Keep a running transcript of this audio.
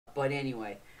But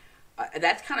anyway,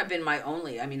 that's kind of been my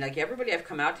only. I mean, like everybody I've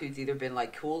come out to, it's either been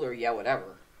like cool or yeah,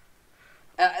 whatever.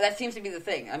 That seems to be the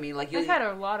thing. I mean, like I've had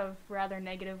a lot of rather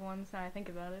negative ones. Now I think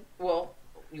about it. Well,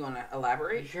 you want to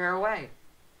elaborate? Share away.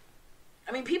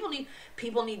 I mean, people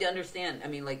need to understand. I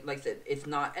mean, like I said, it's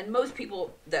not, and most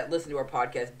people that listen to our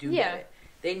podcast do get it.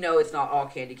 They know it's not all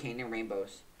candy cane and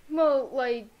rainbows. Well,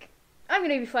 like, I'm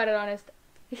gonna be flat out honest,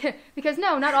 because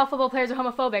no, not all football players are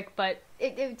homophobic, but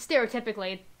it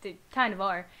stereotypically it kind of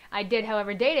are. I did,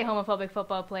 however, date a homophobic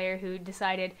football player who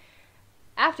decided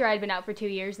after I'd been out for 2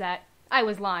 years that I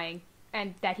was lying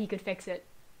and that he could fix it.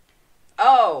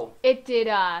 Oh, it did.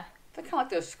 That's kind of like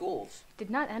those schools. Did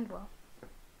not end well.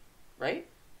 Right?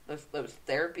 Those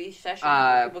therapy sessions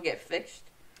where people get fixed?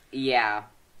 Yeah.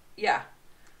 Yeah.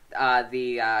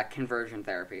 The conversion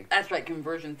therapy. That's right,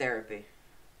 conversion therapy.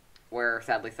 Where,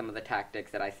 sadly, some of the tactics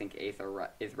that I think Ace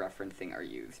is referencing are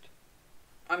used.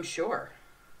 I'm sure.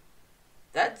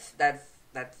 That's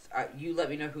you let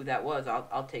me know who that was.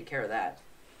 I'll take care of that.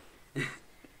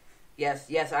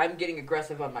 Yes, I'm getting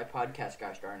aggressive on my podcast,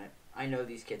 gosh darn it. I know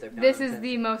these kids. This is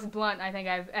the most blunt I think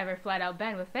I've ever flat out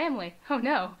been with family. Oh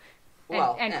no.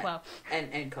 Well, and Chloe.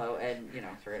 And Chloe, and,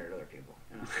 300 other people.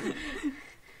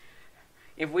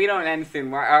 If we don't end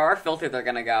soon, our filters are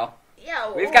going to go.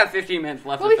 Yeah. We've got 15 minutes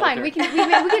left. We'll be fine. We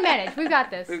can manage. We've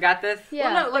got this. We've got this?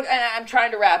 Yeah. Well, no, look, I'm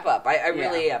trying to wrap up. I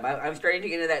really am. I'm starting to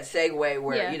get into that segue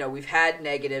where, we've had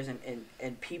negatives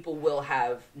and people will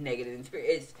have negative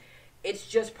experiences. It's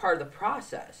just part of the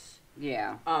process.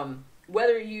 Yeah.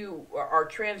 Whether you are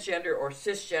transgender or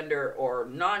cisgender or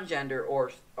non-gender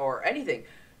or anything,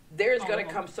 there's going to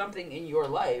come something in your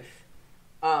life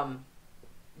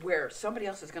where somebody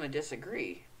else is going to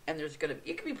disagree. And it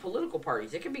could be political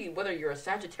parties. It could be whether you're a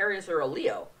Sagittarius or a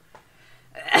Leo.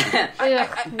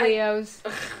 Leos.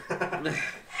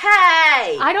 Hey!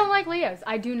 I don't like Leos.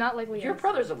 I do not like Leos. Your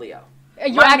brother's a Leo.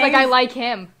 You act like I like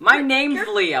him. My name's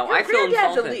Leo. I feel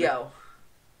granddad's insulted. a Leo.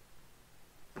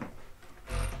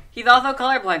 He's also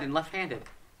colorblind and left-handed.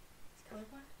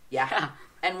 Yeah.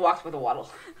 And walks with a waddle.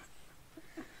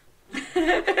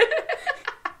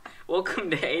 Welcome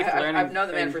to Ace Learning. I've known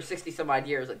the man for 60-some-odd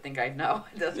years. I think I know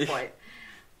at this point.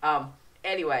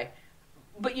 Anyway,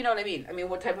 but you know what I mean. I mean,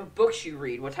 what type of books you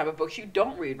read, what type of books you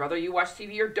don't read, whether you watch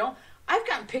TV or don't. I've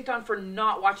gotten picked on for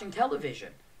not watching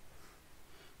television.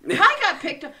 Kai got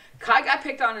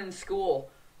picked on in school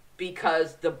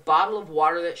because the bottle of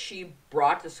water that she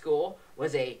brought to school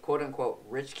was a quote-unquote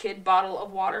rich kid bottle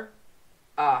of water.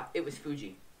 It was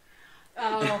Fuji.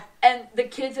 Oh. And the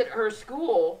kids at her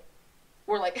school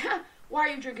were like, why are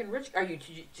you drinking rich? Are you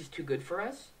just too good for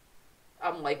us?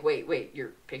 I'm like, wait,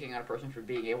 you're picking on a person for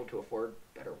being able to afford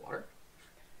better water?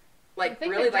 Like, I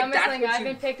think really? the Like, dumbest that's thing what I've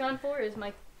been picked on for is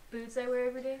my boots I wear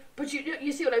every day. But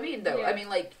you see what I mean, though? Yeah. I mean,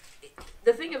 like,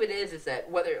 the thing of it is that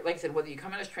whether, like I said, whether you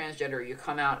come out as transgender or you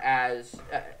come out as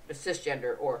a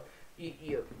cisgender or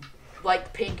you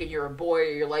like pink and you're a boy or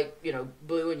you're like,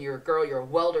 blue and you're a girl, you're a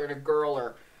welder and a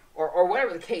girl or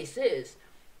whatever the case is,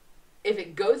 if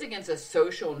it goes against a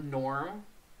social norm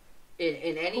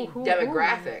in any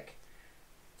demographic,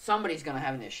 somebody's going to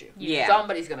have an issue. Yeah.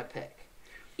 Somebody's going to pick.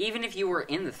 Even if you were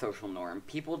in the social norm,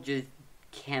 people just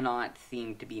cannot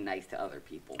seem to be nice to other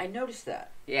people. I noticed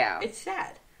that. Yeah. It's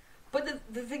sad. But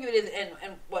the thing of it is,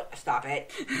 and what, stop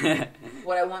it.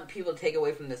 What I want people to take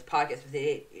away from this podcast is,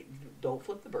 hey, don't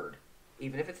flip the bird,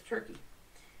 even if it's a turkey.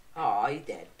 Oh, he's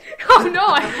dead. Oh no,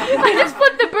 I just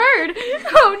flipped the bird.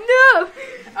 Oh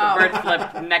no. Bird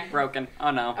flipped, neck broken. Oh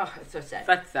no. Oh, it's so sad.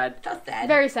 That's sad. So sad.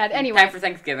 Very sad. Anyway. Time for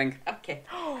Thanksgiving. Okay.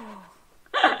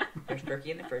 There's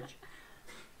turkey in the fridge.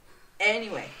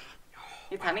 Anyway.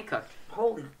 It's honey cooked.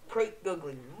 Holy great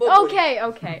googly. Okay.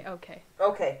 Okay.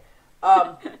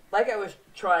 Like I was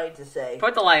trying to say.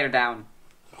 Put the lighter down.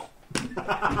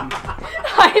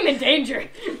 I am in danger.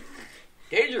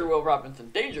 Danger, Will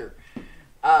Robinson, danger.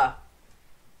 Like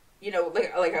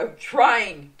I'm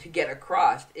trying to get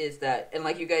across is that, and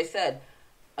like you guys said,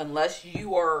 unless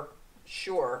you are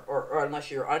sure or unless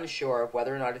you're unsure of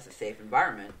whether or not it's a safe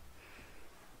environment,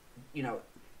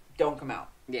 don't come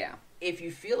out. Yeah. If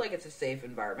you feel like it's a safe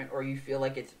environment or you feel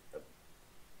like it's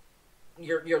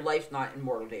your life's not in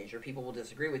mortal danger, people will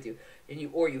disagree with you, and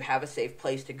you have a safe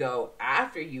place to go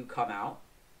after you come out,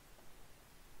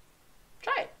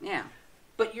 try it. Yeah.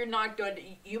 But you're not going to,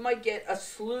 you might get a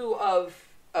slew of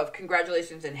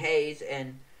congratulations and hays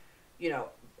and, and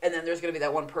then there's going to be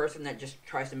that one person that just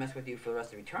tries to mess with you for the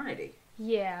rest of eternity.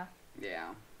 Yeah.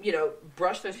 Yeah.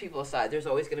 Brush those people aside. There's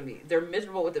always going to be, they're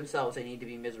miserable with themselves. They need to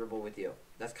be miserable with you.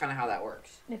 That's kind of how that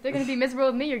works. If they're going to be miserable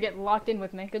with me, you're getting locked in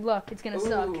with me. Good luck. It's going to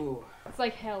suck. Ooh. It's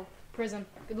like hell. Prison.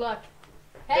 Good luck.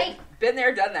 Hey, Been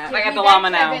there, done that. I got give the me back llama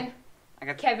now. Kevin. I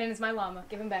got- Kevin is my llama.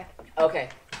 Give him back. Okay,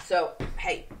 so,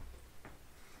 hey.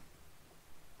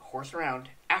 Horse around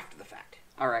after the fact.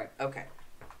 All right. Okay.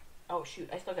 Oh, shoot,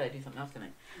 I still gotta do something else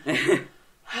tonight.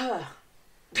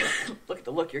 Look at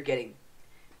the look you're getting.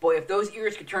 Boy, if those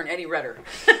ears could turn any redder.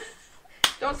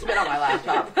 Don't spit on my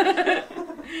laptop.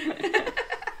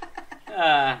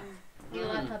 Your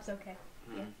laptop's okay.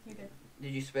 Yeah, you good.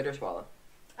 Did you spit or swallow?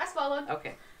 I swallowed.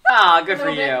 Okay. Ah, good A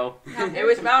for little you. It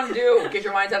was Mountain Dew. Get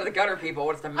your minds out of the gutter, people.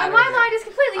 What's the matter My with mind it? is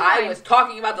completely I fine. was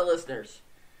talking about the listeners.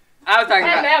 I was talking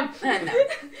about. And them. No.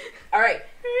 All right.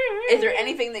 Is there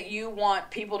anything that you want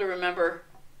people to remember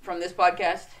from this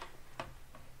podcast?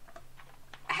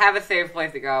 Have a safe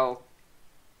place to go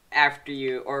after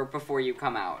you or before you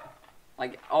come out.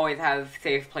 Like, always have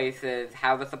safe places,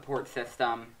 have a support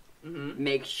system. Mm-hmm.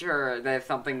 Make sure that if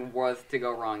something was to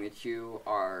go wrong, that you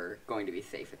are going to be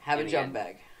safe. Have a in the jump end.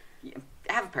 bag. Yeah,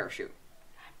 have a parachute.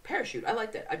 Parachute. I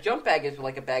like that. A jump bag is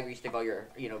like a bag where you stick all your,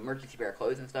 emergency bear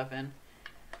clothes and stuff in.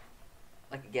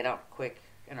 Like a get out quick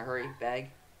in a hurry bag.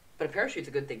 But a parachute's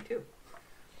a good thing too.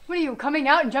 What are you, coming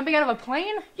out and jumping out of a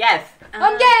plane? Yes.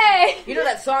 I'm gay! You know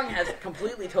that song has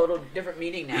completely total different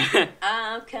meaning now.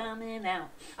 I'm coming out.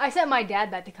 I sent my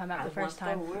dad that to come out I the first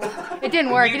want time. the world to- It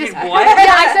didn't work. You It just, did what?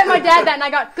 Yeah, I sent my dad that and I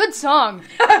got, good song.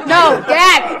 No,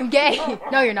 Dad, I'm gay.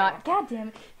 No, you're not. God damn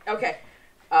it. Okay.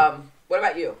 What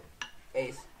about you,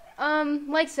 Ace?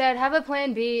 Like said, have a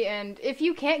plan B, and if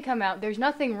you can't come out, there's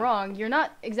nothing wrong. You're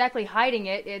not exactly hiding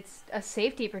it. It's a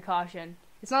safety precaution.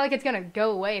 It's not like it's gonna go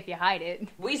away if you hide it.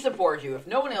 We support you. If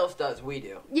no one else does, we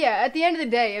do. Yeah, at the end of the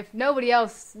day, if nobody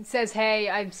else says, hey,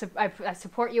 I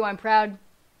support you, I'm proud,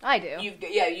 I do.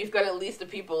 You've got at least the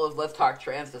people of Let's Talk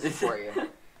Trans to support you.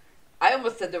 I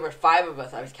almost said there were 5 of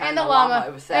us. I was counting And the llama.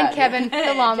 It was sad. And Kevin,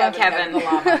 the llama. Kevin the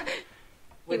llama.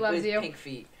 He loves with you. pink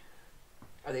feet.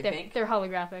 Are they pink? They're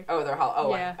holographic. Oh, they're hollow.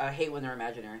 Oh, Yeah. I hate when they're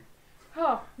imaginary.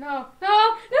 Oh, no,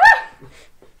 no, no!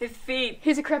 His feet.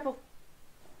 He's a cripple.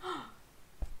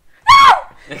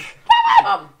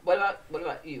 What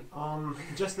about you?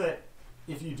 Just that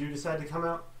if you do decide to come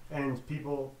out and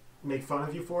people make fun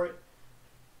of you for it,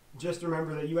 just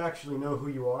remember that you actually know who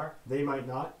you are. They might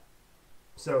not.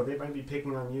 So they might be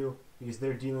picking on you because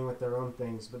they're dealing with their own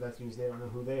things, but that's because they don't know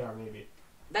who they are, maybe.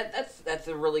 That's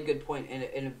a really good point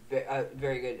and a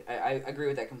very good. I agree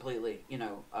with that completely.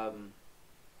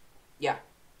 Yeah.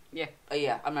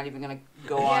 Yeah. I'm not even gonna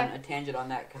go on a tangent on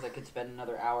that because I could spend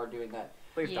another hour doing that.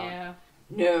 Please Yeah.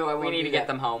 No, I won't. We need do to get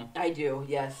that. them home. I do.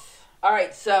 Yes. All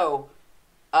right. So,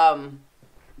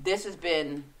 this has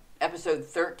been episode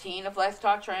 13 of Let's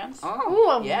Talk Trans.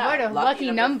 Oh. Ooh, Yeah, what a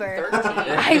lucky number. 13.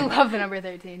 I love the number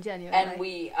 13, genuinely. And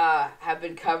we have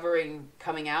been covering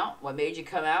coming out. What made you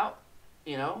come out?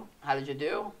 How did you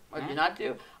do? What did you not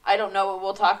do? I don't know what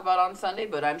we'll talk about on Sunday,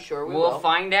 but I'm sure we We'll will.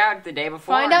 find out the day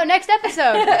before. Find out next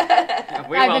episode.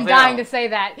 We I've will been too. dying to say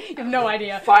that. You have no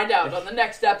idea. Find out on the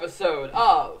next episode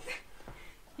of...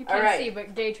 You All can't right. see,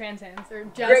 but gay trans hands. Or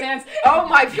jazz Great- hands. Oh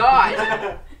my god!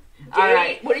 Gay, All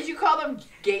right. What did you call them?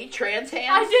 Gay trans hands?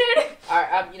 I did. All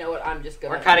right, you know what? I'm just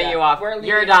gonna... We're cutting you off. We're leaving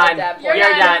You're it at done. that You're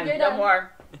point. done. You're No done.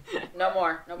 more. No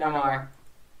more. No more. No No more. more.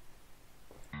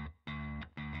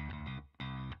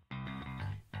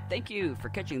 Thank you for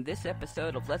catching this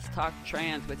episode of Let's Talk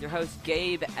Trans with your hosts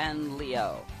Gabe and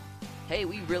Leo. Hey,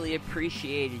 we really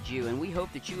appreciated you, and we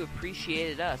hope that you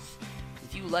appreciated us.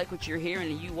 If you like what you're hearing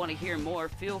and you want to hear more,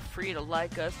 feel free to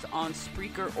like us on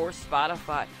Spreaker or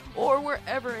Spotify, or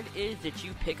wherever it is that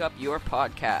you pick up your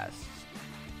podcasts.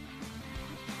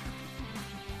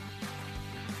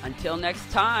 Until next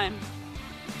time,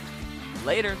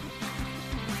 later.